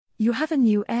You have a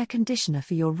new air conditioner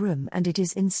for your room and it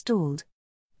is installed.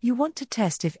 You want to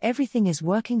test if everything is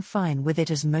working fine with it,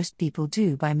 as most people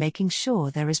do, by making sure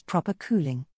there is proper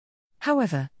cooling.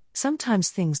 However, sometimes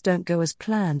things don't go as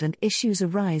planned and issues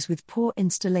arise with poor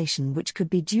installation, which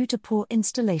could be due to poor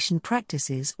installation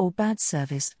practices or bad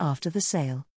service after the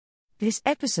sale. This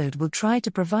episode will try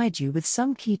to provide you with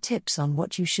some key tips on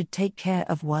what you should take care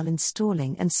of while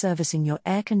installing and servicing your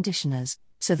air conditioners,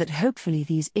 so that hopefully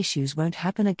these issues won't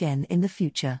happen again in the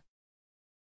future.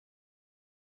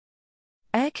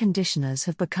 Air conditioners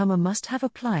have become a must-have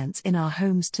appliance in our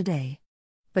homes today.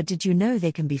 But did you know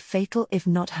they can be fatal if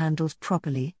not handled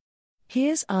properly?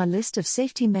 Here's our list of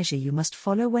safety measures you must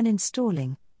follow when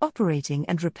installing, operating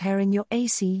and repairing your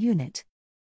AC unit.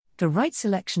 The right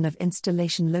selection of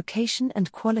installation location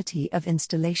and quality of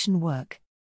installation work.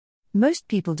 Most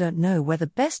people don't know where the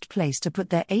best place to put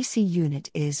their AC unit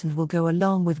is and will go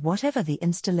along with whatever the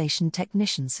installation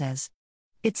technician says.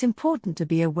 It's important to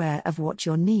be aware of what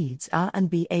your needs are and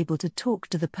be able to talk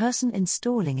to the person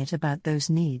installing it about those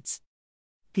needs.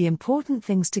 The important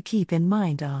things to keep in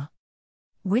mind are: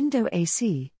 window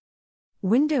AC.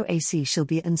 Window AC shall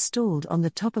be installed on the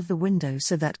top of the window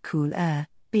so that cool air,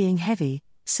 being heavy,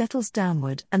 settles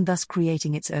downward and thus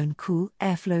creating its own cool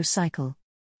airflow cycle.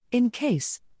 In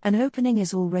case an opening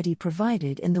is already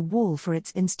provided in the wall for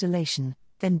its installation,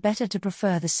 then better to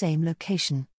prefer the same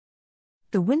location.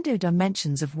 The window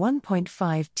dimensions of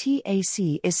 1.5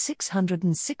 TAC is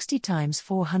 660 x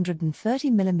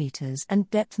 430 mm and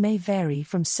depth may vary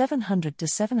from 700 to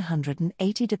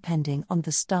 780 depending on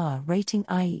the star rating,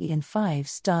 i.e. in 5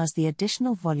 stars the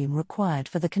additional volume required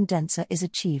for the condenser is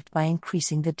achieved by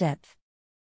increasing the depth.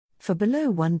 For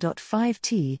below 1.5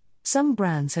 T, some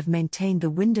brands have maintained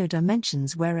the window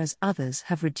dimensions whereas others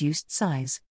have reduced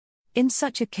size. In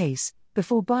such a case,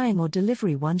 before buying or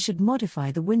delivery one should modify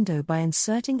the window by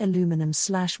inserting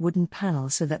aluminum/wooden panel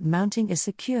so that mounting is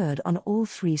secured on all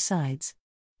 3 sides.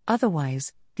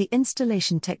 Otherwise, the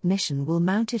installation technician will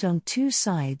mount it on 2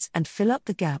 sides and fill up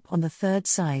the gap on the 3rd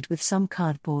side with some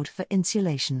cardboard for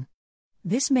insulation.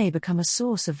 This may become a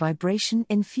source of vibration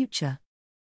in future.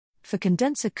 For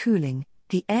condenser cooling,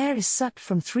 the air is sucked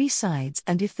from 3 sides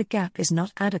and if the gap is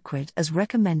not adequate as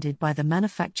recommended by the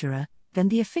manufacturer, then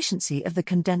the efficiency of the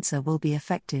condenser will be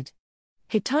affected.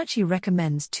 Hitachi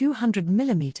recommends 200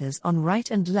 mm on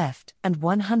right and left and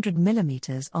 100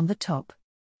 mm on the top.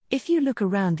 If you look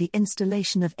around the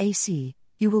installation of AC,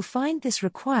 you will find this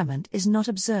requirement is not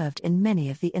observed in many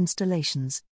of the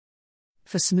installations.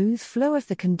 For smooth flow of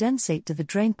the condensate to the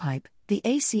drainpipe, the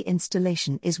AC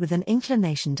installation is with an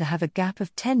inclination to have a gap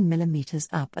of 10 mm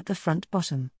up at the front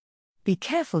bottom. Be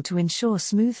careful to ensure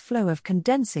smooth flow of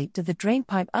condensate to the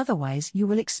drainpipe, otherwise you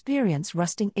will experience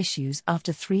rusting issues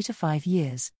after 3 to 5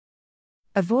 years.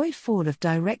 Avoid fall of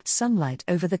direct sunlight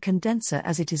over the condenser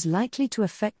as it is likely to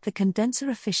affect the condenser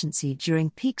efficiency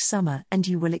during peak summer and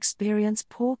you will experience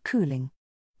poor cooling.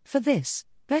 For this,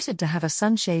 better to have a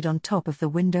sunshade on top of the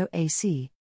window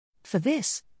AC. For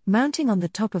this, mounting on the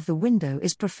top of the window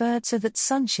is preferred so that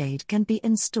sunshade can be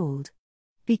installed.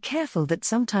 Be careful that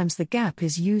sometimes the gap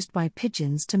is used by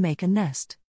pigeons to make a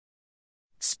nest.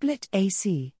 Split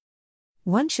AC.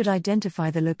 One should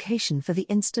identify the location for the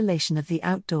installation of the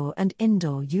outdoor and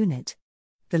indoor unit.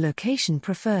 The location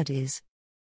preferred is: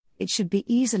 it should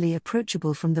be easily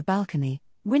approachable from the balcony,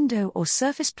 window or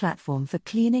surface platform for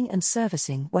cleaning and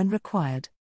servicing when required.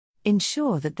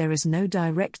 Ensure that there is no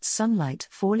direct sunlight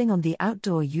falling on the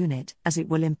outdoor unit as it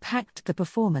will impact the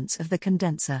performance of the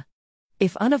condenser.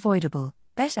 If unavoidable,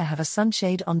 better have a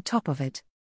sunshade on top of it.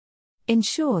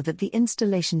 Ensure that the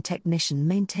installation technician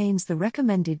maintains the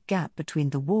recommended gap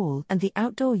between the wall and the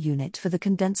outdoor unit for the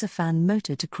condenser fan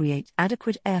motor to create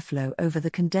adequate airflow over the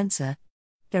condenser.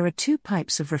 There are 2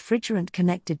 pipes of refrigerant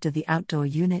connected to the outdoor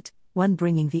unit, one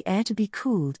bringing the air to be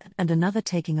cooled and another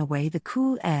taking away the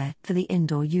cool air for the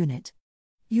indoor unit.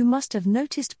 You must have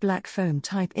noticed black foam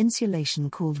type insulation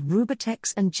called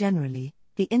Rubatex, and generally,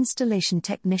 the installation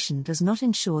technician does not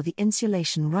ensure the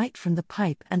insulation right from the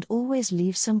pipe and always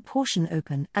leaves some portion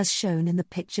open as shown in the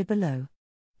picture below.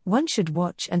 One should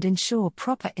watch and ensure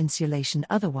proper insulation,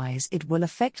 otherwise it will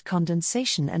affect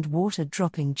condensation and water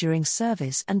dropping during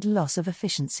service and loss of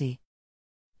efficiency.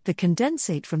 The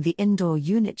condensate from the indoor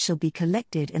unit shall be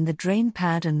collected in the drain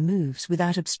pad and moves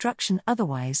without obstruction,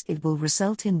 otherwise it will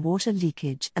result in water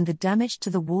leakage and the damage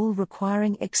to the wall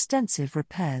requiring extensive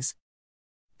repairs.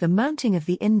 The mounting of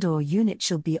the indoor unit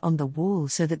shall be on the wall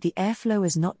so that the airflow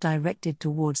is not directed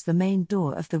towards the main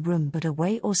door of the room but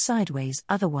away or sideways,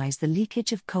 otherwise the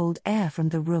leakage of cold air from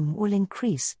the room will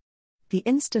increase. The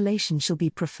installation shall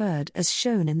be preferred as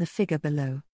shown in the figure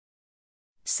below.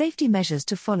 Safety measures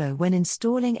to follow when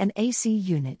installing an AC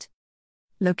unit.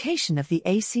 Location of the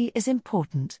AC is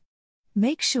important.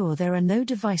 Make sure there are no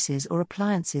devices or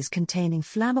appliances containing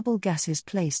flammable gases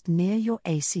placed near your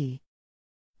AC.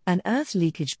 An earth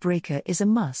leakage breaker is a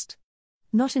must.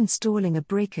 Not installing a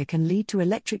breaker can lead to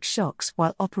electric shocks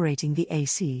while operating the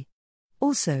AC.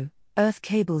 Also, earth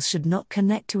cables should not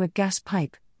connect to a gas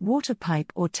pipe, water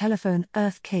pipe or telephone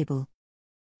earth cable.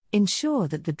 Ensure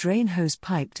that the drain hose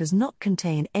pipe does not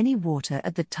contain any water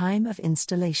at the time of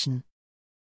installation.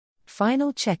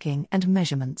 Final checking and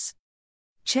measurements.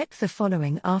 Check the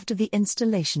following after the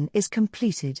installation is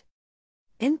completed.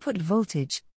 Input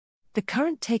voltage. The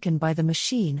current taken by the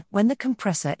machine when the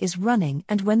compressor is running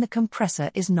and when the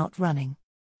compressor is not running.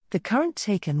 The current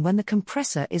taken when the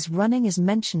compressor is running is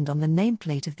mentioned on the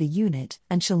nameplate of the unit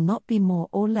and shall not be more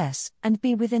or less and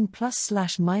be within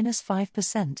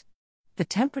 ±5%. The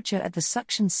temperature at the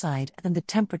suction side and the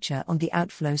temperature on the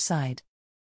outflow side.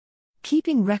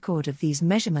 Keeping record of these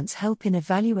measurements help in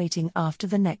evaluating after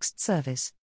the next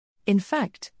service. In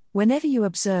fact, whenever you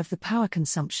observe the power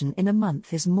consumption in a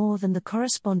month is more than the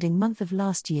corresponding month of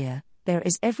last year, there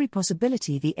is every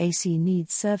possibility the AC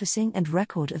needs servicing, and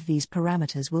record of these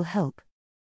parameters will help.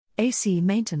 AC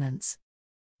maintenance.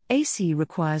 AC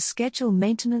requires scheduled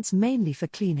maintenance mainly for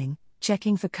cleaning,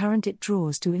 checking for current it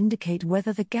draws to indicate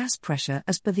whether the gas pressure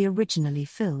as per the originally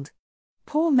filled.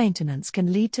 Poor maintenance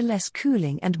can lead to less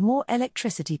cooling and more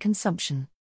electricity consumption.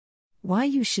 Why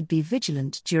you should be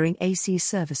vigilant during AC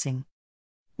servicing.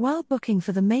 While booking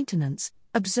for the maintenance,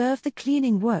 observe the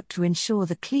cleaning work to ensure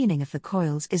the cleaning of the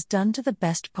coils is done to the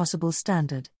best possible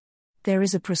standard. There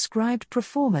is a prescribed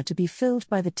proforma to be filled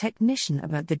by the technician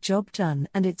about the job done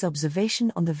and its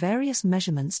observation on the various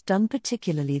measurements done,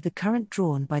 particularly the current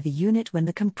drawn by the unit when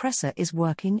the compressor is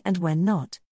working and when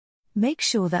not. Make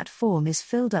sure that form is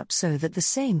filled up so that the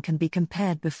same can be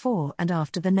compared before and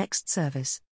after the next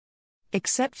service.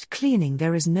 Except cleaning,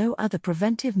 there is no other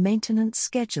preventive maintenance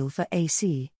schedule for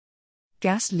AC.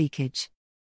 Gas leakage.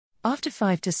 After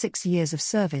 5 to 6 years of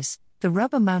service, the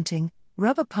rubber mounting,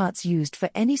 rubber parts used for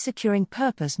any securing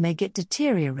purpose may get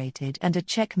deteriorated and a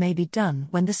check may be done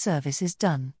when the service is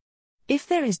done. If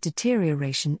there is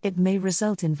deterioration, it may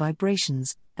result in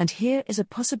vibrations, and here is a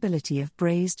possibility of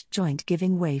brazed joint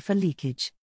giving way for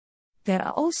leakage. There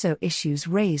are also issues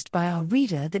raised by our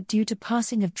reader that due to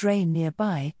passing of drain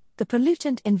nearby, the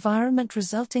pollutant environment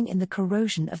resulting in the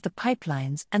corrosion of the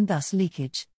pipelines and thus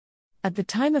leakage. At the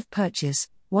time of purchase,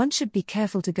 one should be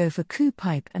careful to go for Q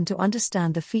pipe, and to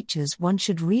understand the features one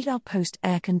should read our post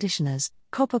air conditioners,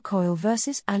 copper coil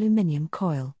versus aluminium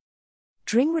coil.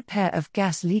 During repair of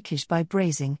gas leakage by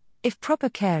brazing, if proper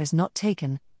care is not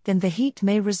taken, then the heat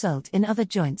may result in other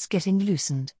joints getting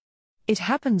loosened. It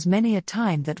happens many a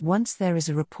time that once there is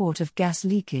a report of gas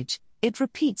leakage, it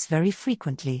repeats very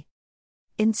frequently.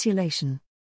 Insulation.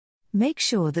 Make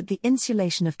sure that the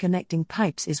insulation of connecting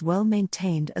pipes is well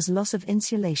maintained, as loss of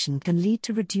insulation can lead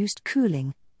to reduced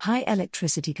cooling, high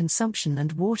electricity consumption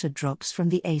and water drops from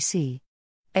the AC.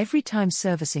 Every time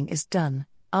servicing is done,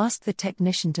 ask the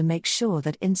technician to make sure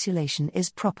that insulation is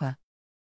proper.